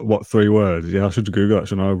or whatever? What 3 words? Yeah, I should Google that.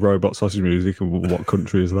 Should I know Robot Sausage Music and what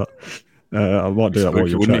country is that? I might do that while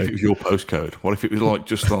you're chatting. If it was your postcode? What if it was like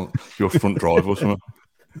just on your front drive or something?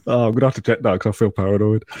 Oh, I'm going to have to check that because I feel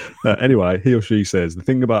paranoid. Anyway, he or she says, the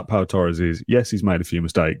thing about Pau Torres is, yes, he's made a few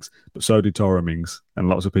mistakes, but so did Tyrone Mings, and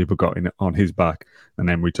lots of people got in on his back, and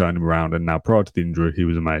then we turned him around, and now prior to the injury, he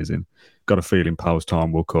was amazing. Got a feeling Pau's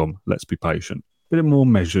time will come. Let's be patient. Bit of more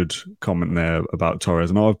measured comment there about Torres,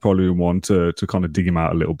 and I've probably been one to kind of dig him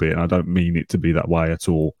out a little bit, and I don't mean it to be that way at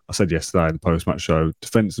all. I said yesterday in the post-match show,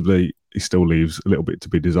 defensively, he still leaves a little bit to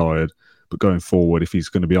be desired, but going forward, if he's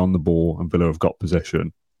going to be on the ball and Villa have got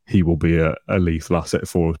possession, he will be a lethal asset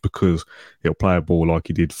for us because he'll play a ball like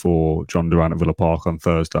he did for John Durant at Villa Park on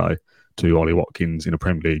Thursday to Ollie Watkins in a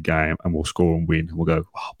Premier League game, and we'll score and win. And we'll go,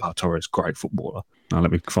 wow, Pau Torres, great footballer. Now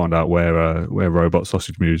let me find out where Robot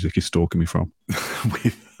Sausage Music is stalking me from.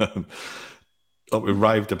 We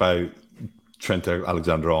raved about Trent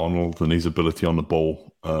Alexander-Arnold and his ability on the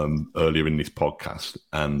ball earlier in this podcast,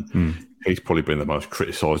 and he's probably been the most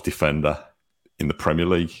criticised defender in the Premier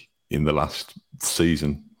League in the last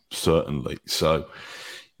season, certainly. So,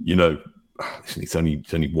 it's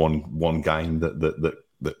only one game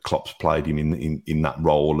that Klopp's played him in that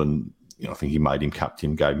role, and I think he made him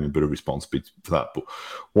captain, gave him a bit of responsibility for that. But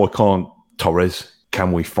why can't Torres?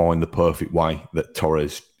 Can we find the perfect way that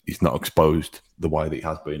Torres is not exposed the way that he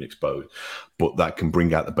has been exposed, but that can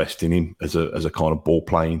bring out the best in him as a kind of ball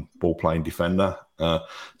playing defender?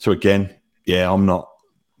 So again, yeah, I'm not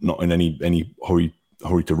in any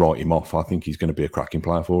hurry to write him off. I think he's going to be a cracking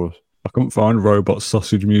player for us. I couldn't find Robot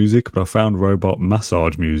Sausage Music, but I found Robot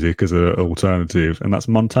Massage Music as an alternative, and that's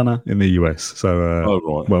Montana in the US.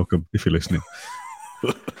 So welcome if you're listening.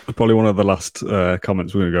 Probably one of the last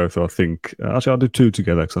comments we're going to go through, I think. Actually, I'll do 2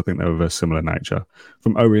 together because I think they were of a similar nature.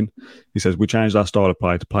 From Owen, he says, we changed our style of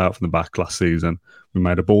play to play out from the back last season. We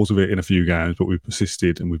made a balls of it in a few games, but we've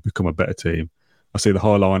persisted and we've become a better team. I see the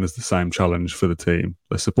high line as the same challenge for the team.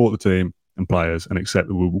 Let's support the team and players and accept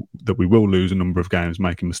that we will lose a number of games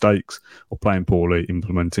making mistakes or playing poorly,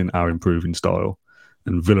 implementing our improving style.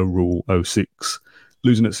 And Villa Rule 06.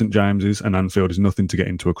 Losing at St James's and Anfield is nothing to get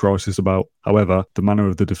into a crisis about. However, the manner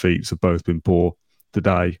of the defeats have both been poor.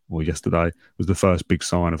 Yesterday, was the first big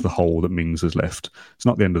sign of the hole that Mings has left. It's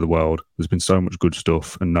not the end of the world. There's been so much good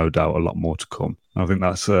stuff and no doubt a lot more to come. I think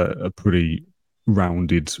that's a pretty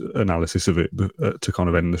rounded analysis of it to kind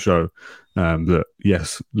of end the show. That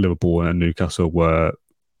yes, Liverpool and Newcastle were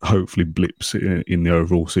hopefully blips in the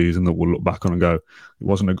overall season that we'll look back on and go, it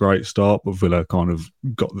wasn't a great start, but Villa kind of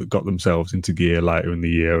got themselves into gear later in the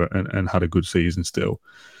year and had a good season still.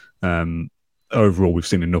 Overall, we've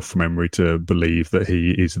seen enough from Emery to believe that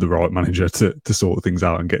he is the right manager to sort things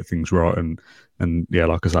out and get things right. And yeah,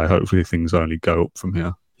 like I say, hopefully things only go up from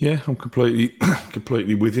here. Yeah, I'm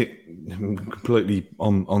completely with it. I'm completely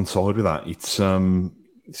on side with that. It's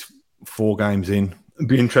 4 games in. It'd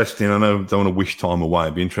be interesting. I know I don't want to wish time away.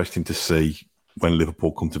 It'd be interesting to see when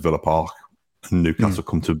Liverpool come to Villa Park and Newcastle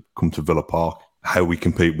come to Villa Park, how we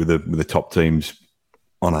compete with the top teams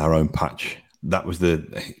on our own patch. That was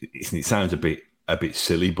it sounds a bit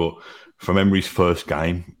silly, but from Emery's first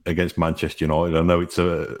game against Manchester United, I know it's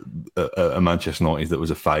a Manchester United that was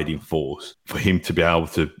a fading force. For him to be able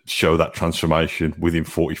to show that transformation within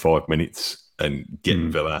 45 minutes and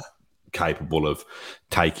getting Villa capable of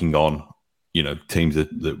taking on, teams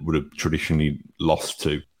that would have traditionally lost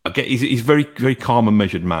to. I get he's very, very calm and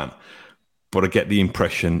measured man, but I get the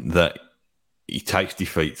impression that he takes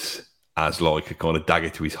defeats as like a kind of dagger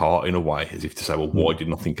to his heart in a way, as if to say, well, why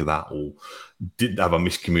didn't I think of that? Or have I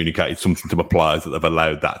miscommunicated something to my players that they've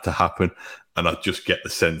allowed that to happen? And I just get the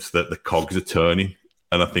sense that the cogs are turning.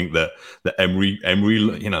 And I think that Emery,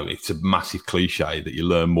 it's a massive cliche that you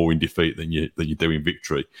learn more in defeat than you do in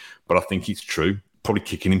victory. But I think it's true. Probably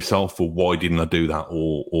kicking himself for why didn't I do that?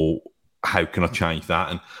 Or how can I change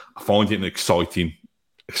that? And I find it an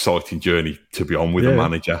exciting journey to be on with a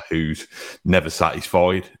manager who's never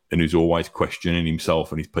satisfied and who's always questioning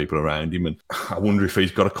himself and his people around him. And I wonder if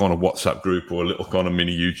he's got a kind of WhatsApp group or a little kind of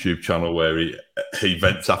mini YouTube channel where he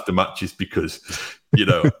vents after matches, because,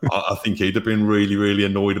 I think he'd have been really, really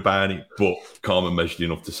annoyed about it, but calm and measured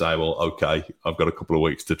enough to say, well, okay, I've got a couple of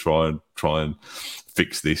weeks to try and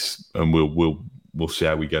fix this, and we'll see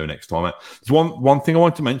how we go next time. There's one thing I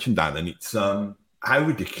want to mention, Dan, and it's how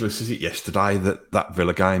ridiculous is it yesterday that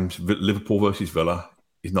Villa games, Liverpool versus Villa,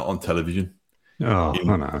 is not on television? Oh,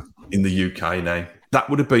 I know. In the UK now. That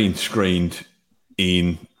would have been screened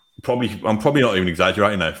in I'm probably not even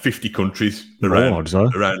exaggerating now. 50 countries around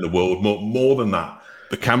the world, more than that.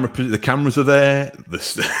 The cameras are there.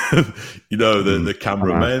 The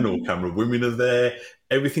cameramen or camera women are there.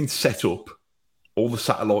 Everything's set up. All the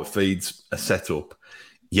satellite feeds are set up.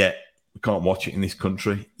 Yet we can't watch it in this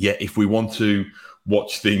country. Yet if we want to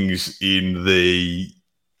watch things in a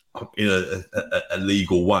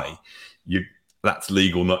legal way, that's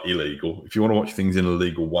legal, not illegal. If you want to watch things in a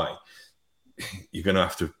legal way, you're going to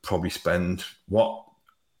have to probably spend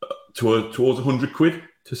towards £100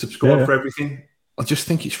 to subscribe for everything. I just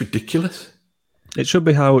think it's ridiculous. It should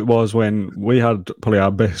be how it was when we had probably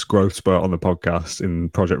our best growth spurt on the podcast in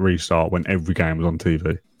Project Restart, when every game was on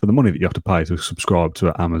TV. For the money that you have to pay to subscribe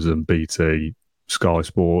to Amazon, BT, Sky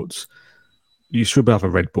Sports, you should have a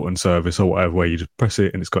red button service or whatever where you just press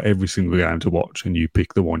it and it's got every single game to watch and you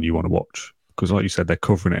pick the one you want to watch. Because like you said, they're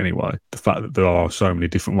covering it anyway. The fact that there are so many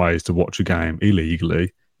different ways to watch a game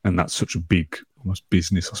illegally, and that's such a big almost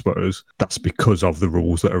business, I suppose, that's because of the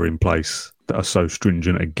rules that are in place that are so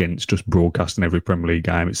stringent against just broadcasting every Premier League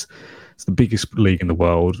game. It's the biggest league in the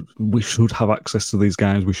world. We should have access to these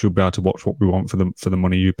games. We should be able to watch what we want for the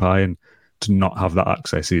money you pay, and to not have that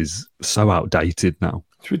access is so outdated now.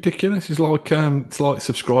 It's ridiculous. It's like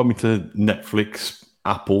subscribing to Netflix,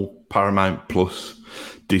 Apple, Paramount Plus,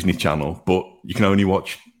 Disney Channel, but you can only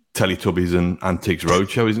watch Teletubbies and Antiques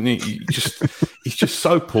Roadshow, isn't it? It's just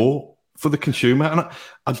so poor for the consumer. And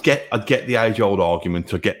I get the age-old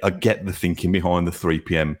argument. I get the thinking behind the 3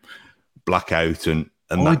 p.m. blackout and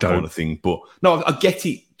that kind of thing. But no, I get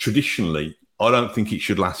it traditionally. I don't think it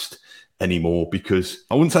should last anymore, because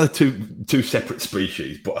I wouldn't say they're two separate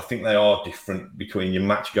species, but I think they are different between your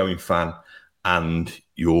match-going fan and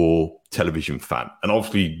your television fan. And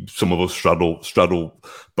obviously some of us straddle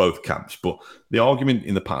both camps, but the argument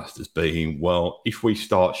in the past has been, well, if we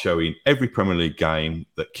start showing every Premier League game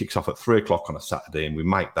that kicks off at 3:00 on a Saturday and we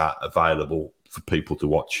make that available for people to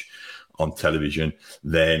watch on television,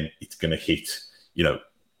 then it's going to hit,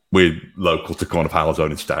 we're local to kind of Halzone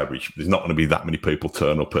and Stourbridge. There's not going to be that many people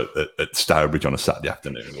turn up at Stourbridge on a Saturday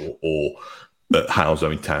afternoon or at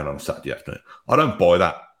Halzone Town on a Saturday afternoon. I don't buy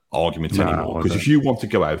that argument anymore, because if you want to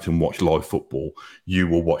go out and watch live football, you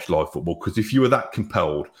will watch live football. Because if you were that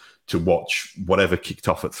compelled to watch whatever kicked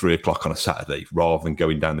off at 3:00 on a Saturday rather than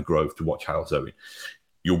going down the Grove to watch Halzone,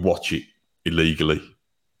 you'll watch it illegally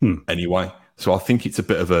anyway. So I think it's a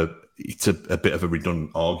bit of a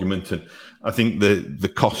redundant argument, and I think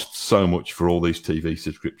the cost so much for all these TV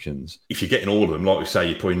subscriptions. If you're getting all of them, like we say,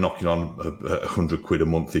 you're probably knocking on £100 a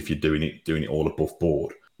month if you're doing it all above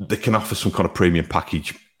board. They can offer some kind of premium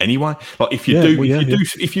package anyway. Like if you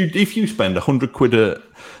spend £100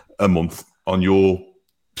 a month on your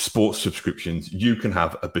sports subscriptions, you can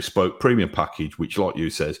have a bespoke premium package, which, like you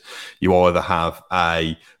says, you either have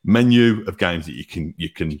a menu of games that you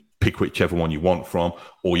can pick whichever one you want from,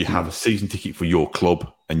 or you have a season ticket for your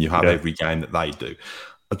club and you have every game that they do.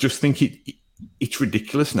 I just think it's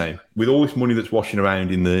ridiculous now, with all this money that's washing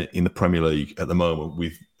around in the Premier League at the moment,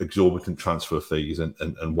 with exorbitant transfer fees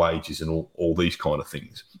and wages and all these kind of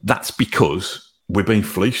things. That's because we're being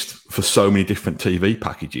fleeced for so many different TV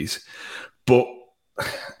packages. But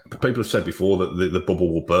people have said before that the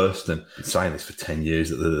bubble will burst, and I've been saying this for 10 years,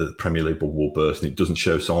 that the Premier League bubble will burst, and it doesn't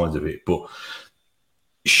show signs of it. But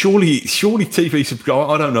surely TV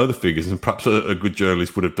subscribers, I don't know the figures, and perhaps a good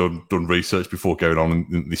journalist would have done research before going on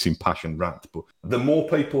in this impassioned rant, but the more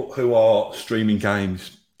people who are streaming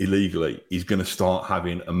games illegally is going to start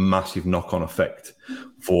having a massive knock-on effect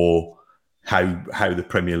for how the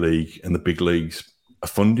Premier League and the big leagues are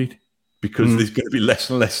funded, because there's going to be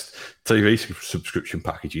less and less TV subscription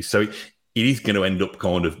packages. So it is going to end up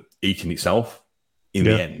kind of eating itself in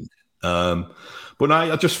the end. But no,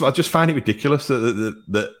 I just found it ridiculous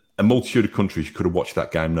that a multitude of countries could have watched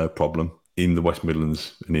that game no problem. In the West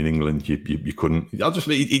Midlands and in England, you couldn't.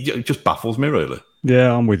 It just baffles me, really.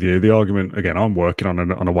 Yeah, I'm with you. The argument, again, I'm working on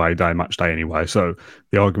an away day, match day anyway. So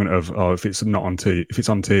the argument of if it's not on if it's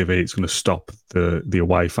on TV, it's going to stop the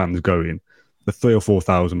away fans going. The 3,000 or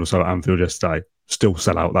 4,000 or so at Anfield yesterday still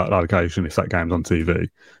sell out that location if that game's on TV.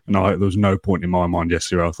 And there was no point in my mind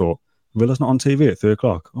yesterday. I thought, Villa's not on TV at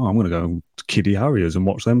 3:00. Oh, I'm going to go to Kiddie Harriers and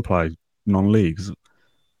watch them play non-leagues. I'm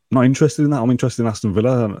not interested in that. I'm interested in Aston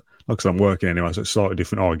Villa. And like I said, I'm working anyway, so it's a slightly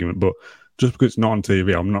different argument. But just because it's not on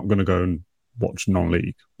TV, I'm not going to go and watch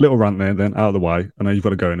non-league. Little rant there, then, out of the way. I know you've got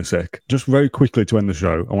to go in a sec. Just very quickly to end the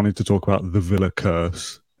show, I wanted to talk about the Villa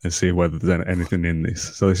curse and see whether there's anything in this.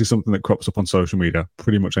 So this is something that crops up on social media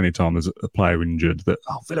pretty much any time there's a player injured, that,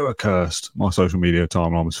 Villa are cursed. My social media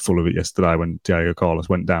timeline was full of it yesterday when Diego Carlos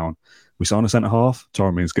went down. We sign a centre-half,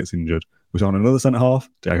 Tyrone Mings gets injured. We sign another centre-half,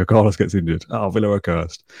 Diego Carlos gets injured. Oh, Villa are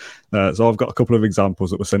cursed. So I've got a couple of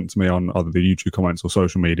examples that were sent to me on either the YouTube comments or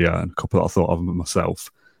social media, and a couple that I thought of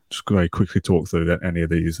myself. Just going to quickly talk through any of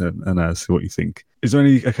these and see what you think. Is there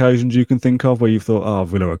any occasions you can think of where you've thought, oh,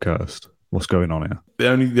 Villa are cursed? What's going on here?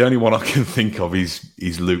 The only one I can think of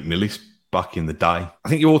is Luke Nillis back in the day. I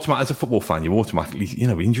think as a football fan, you automatically,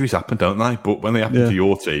 injuries happen, don't they? But when they happen to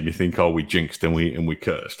your team, you think, oh, we jinxed and we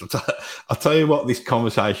cursed. I'll tell you what, this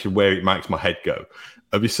conversation where it makes my head go.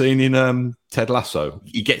 Have you seen in Ted Lasso?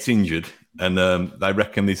 He gets injured and they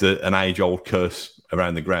reckon there's an age-old curse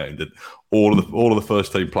around the ground that all of the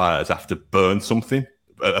first team players have to burn something,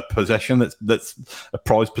 a possession that's a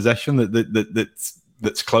prized possession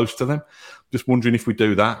that's close to them. Just wondering if we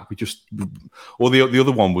do that. Or the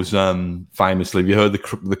other one was famously. Have you heard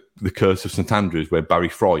the curse of St Andrews, where Barry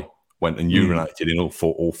Fry went and urinated in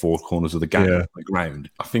all four corners of the game on the ground?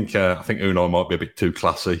 I think Unai might be a bit too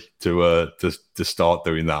classy to start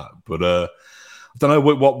doing that, but. I don't know,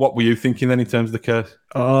 what were you thinking then in terms of the curse?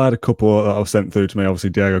 I had a couple that I was sent through to me. Obviously,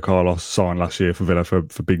 Diego Carlos signed last year for Villa for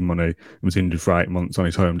big money and was injured for 8 months on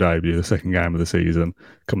his home debut, the second game of the season,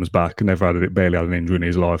 comes back and barely had an injury in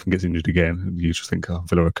his life and gets injured again. You just think, oh,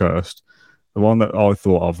 Villa are cursed. The one that I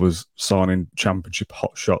thought of was signing Championship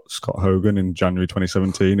hotshot Scott Hogan in January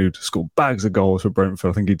 2017, who'd scored bags of goals for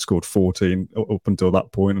Brentford. I think he'd scored 14 up until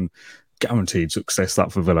that point and guaranteed success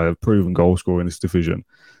that for Villa, a proven goal scorer in this division.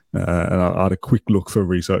 And I had a quick look for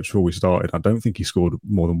research before we started. I don't think he scored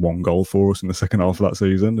more than one goal for us in the second half of that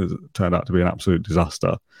season. It turned out to be an absolute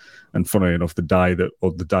disaster. And funnily enough, the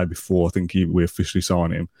day before, I think we officially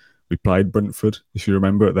signed him, we played Brentford. If you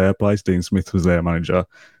remember, at their place, Dean Smith was their manager.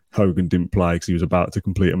 Hogan didn't play because he was about to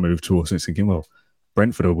complete a move to us. And it's thinking, well,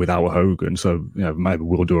 Brentford are without Hogan, so maybe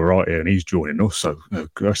we'll do all right here. And he's joining us, so the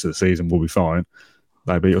rest of the season we'll be fine.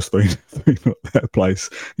 They beat us 3-0 at their place.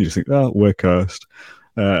 You just think, oh, we're cursed.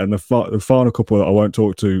 And the final couple that I won't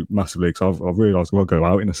talk to massively because I've realised I'll go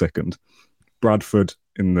out in a second. Bradford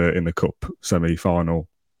in the cup semi-final,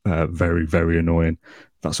 very, very annoying.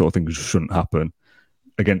 That sort of thing just shouldn't happen.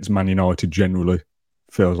 Against Man United generally,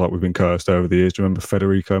 feels like we've been cursed over the years. Do you remember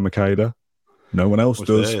Federico Makeda? No one else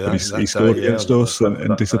does, but he scored against us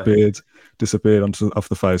and disappeared off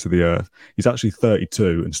the face of the earth. He's actually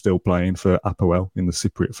 32 and still playing for Apoel in the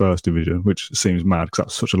Cypriot First Division, which seems mad because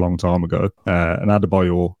that's such a long time ago. And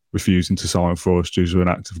Adebayor refusing to sign for us due to an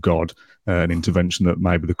act of God, an intervention that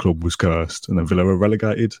maybe the club was cursed, and then Villa were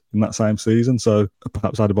relegated in that same season. So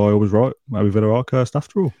perhaps Adebayor was right. Maybe Villa are cursed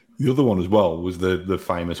after all. The other one as well was the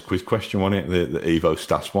famous quiz question, wasn't it? The Evo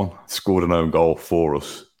Stas one. Scored an own goal for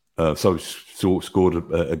us. Scored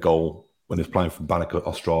a goal when he was playing for Banica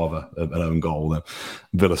Ostrava, an own goal. Then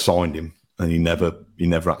Villa signed him, and he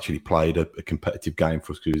never actually played a competitive game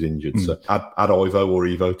for us because he was injured. So add Ivo or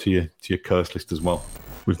Evo to your curse list as well.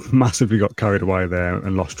 We've massively got carried away there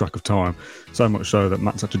and lost track of time. So much so that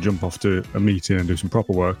Matt's had to jump off to a meeting and do some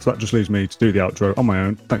proper work. So that just leaves me to do the outro on my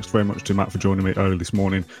own. Thanks very much to Matt for joining me early this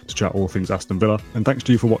morning to chat all things Aston Villa. And thanks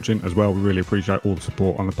to you for watching as well. We really appreciate all the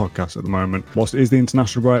support on the podcast at the moment. Whilst it is the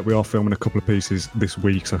international break, we are filming a couple of pieces this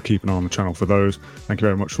week, so keep an eye on the channel for those. Thank you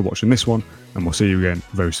very much for watching this one, and we'll see you again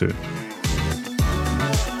very soon.